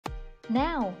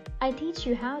Now, I teach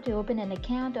you how to open an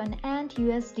account on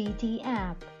ANTUSDT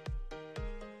app.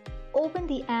 Open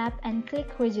the app and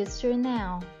click Register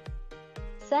now.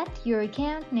 Set your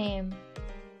account name.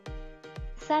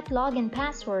 Set login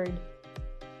password.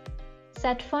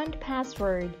 Set fund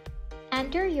password.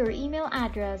 Enter your email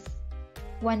address.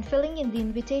 When filling in the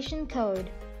invitation code,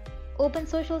 open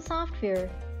social software.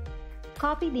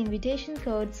 Copy the invitation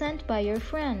code sent by your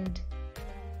friend.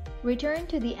 Return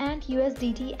to the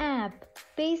ANTUSDT app,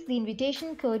 paste the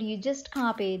invitation code you just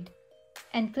copied,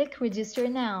 and click Register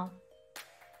now.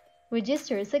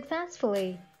 Register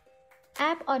successfully.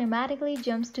 App automatically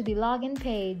jumps to the login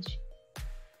page.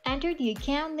 Enter the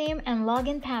account name and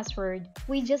login password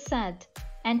we just set.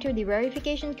 Enter the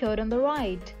verification code on the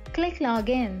right. Click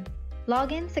Login.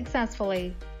 Login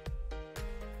successfully.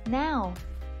 Now,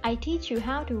 I teach you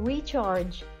how to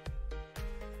recharge.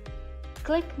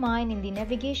 Click Mine in the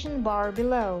navigation bar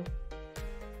below.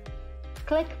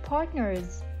 Click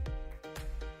Partners.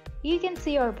 You can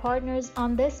see our partners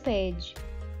on this page.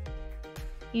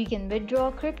 You can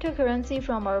withdraw cryptocurrency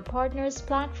from our partners'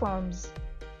 platforms.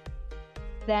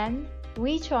 Then,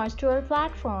 recharge to our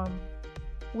platform.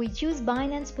 We choose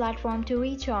Binance platform to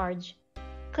recharge.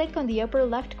 Click on the upper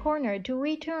left corner to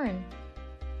return.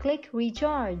 Click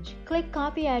Recharge. Click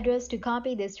Copy Address to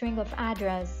copy the string of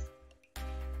address.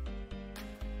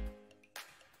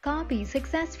 Copy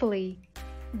successfully.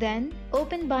 Then,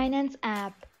 open Binance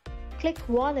app. Click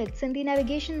Wallets in the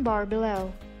navigation bar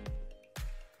below.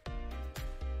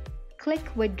 Click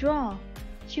Withdraw.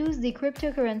 Choose the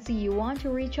cryptocurrency you want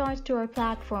to recharge to our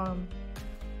platform.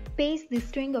 Paste the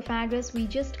string of address we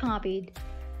just copied.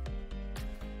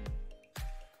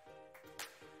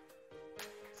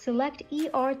 Select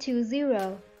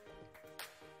ER20.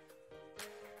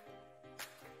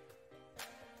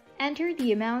 Enter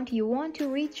the amount you want to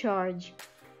recharge.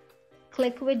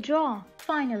 Click Withdraw.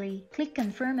 Finally, click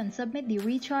Confirm and submit the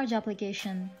recharge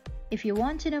application. If you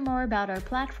want to know more about our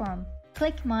platform,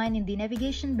 click Mine in the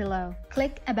navigation below.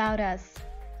 Click About Us.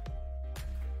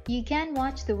 You can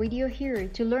watch the video here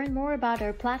to learn more about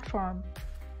our platform.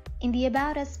 In the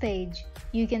About Us page,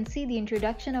 you can see the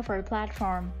introduction of our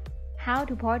platform, how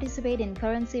to participate in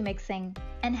currency mixing,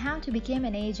 and how to become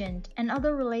an agent and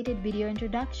other related video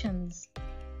introductions.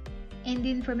 In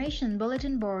the information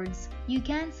bulletin boards, you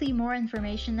can see more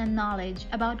information and knowledge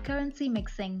about currency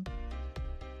mixing.